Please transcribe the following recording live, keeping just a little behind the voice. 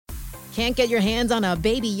Can't get your hands on a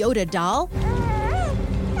Baby Yoda doll?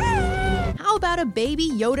 How about a Baby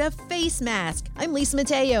Yoda face mask? I'm Lisa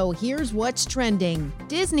Mateo. Here's what's trending.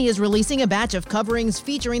 Disney is releasing a batch of coverings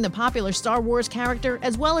featuring the popular Star Wars character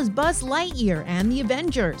as well as Buzz Lightyear and the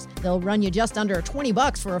Avengers. They'll run you just under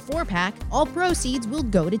 $20 for a 4-pack. All proceeds will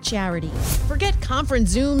go to charity. Forget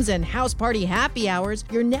conference Zooms and house party happy hours.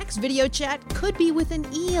 Your next video chat could be with an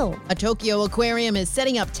eel. A Tokyo aquarium is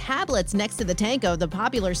setting up tablets next to the tank of the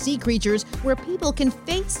popular sea creatures where people can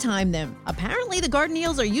FaceTime them. Apparently, the garden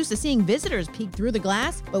eels are used to seeing visitors peek through the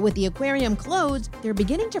glass, but with the aquarium closed, they're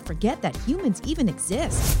beginning to forget that humans even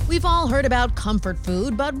exist. We've all heard about comfort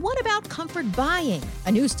food, but what about comfort buying?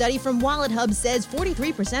 A new study from Wallet Hub says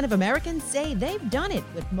 43% of Americans say they've done it,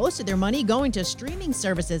 with most of their money going to streaming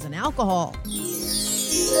services and alcohol.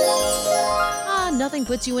 Nothing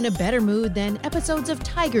puts you in a better mood than episodes of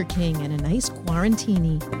Tiger King and a nice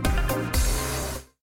quarantini.